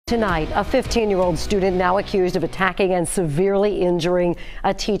Tonight, a 15-year-old student now accused of attacking and severely injuring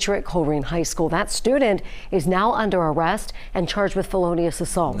a teacher at Colerain High School. That student is now under arrest and charged with felonious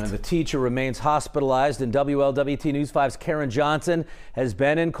assault. And the teacher remains hospitalized, and WLWT News 5's Karen Johnson has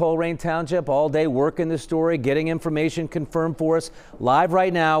been in Colerain Township all day working the story, getting information confirmed for us live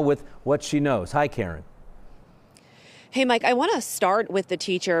right now with what she knows. Hi, Karen. Hey, Mike, I want to start with the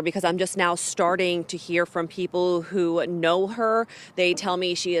teacher because I'm just now starting to hear from people who know her. They tell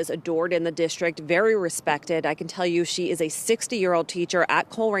me she is adored in the district, very respected. I can tell you she is a 60-year-old teacher at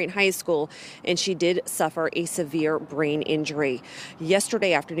Colerain High School, and she did suffer a severe brain injury.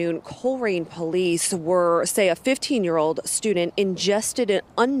 Yesterday afternoon, Colerain police say a 15-year-old student ingested an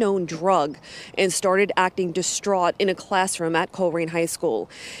unknown drug and started acting distraught in a classroom at Colerain High School.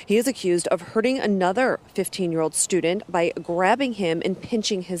 He is accused of hurting another 15-year-old student by grabbing him and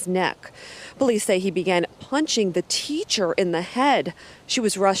pinching his neck. Police say he began punching the teacher in the head. She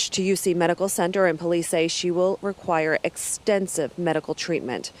was rushed to UC Medical Center, and police say she will require extensive medical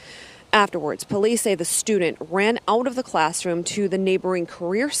treatment. Afterwards, police say the student ran out of the classroom to the neighboring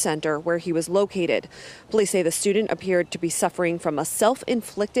career center where he was located. Police say the student appeared to be suffering from a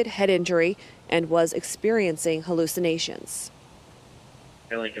self-inflicted head injury and was experiencing hallucinations.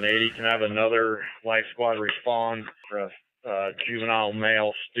 Lincoln 80 can have another life squad respond for a juvenile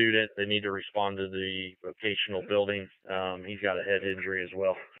male student. They need to respond to the vocational building. He's got a head injury as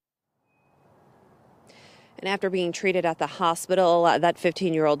well. And after being treated at the hospital, that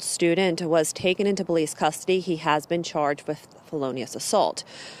 15-year-old student was taken into police custody. He has been charged with felonious assault.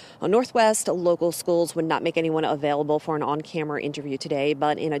 On Northwest, local schools would not make anyone available for an on-camera interview today,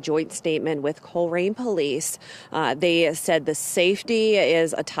 but in a joint statement with Colerain Police, they said the safety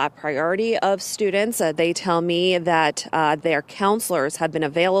is a top priority of students. They tell me that their counselors have been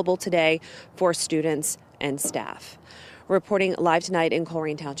available today for students and staff. Reporting live tonight in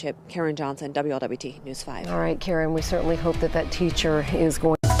Colerain Township, Karen Johnson, WLWT News 5. All right, Karen, we certainly hope that teacher is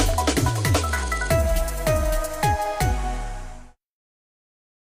going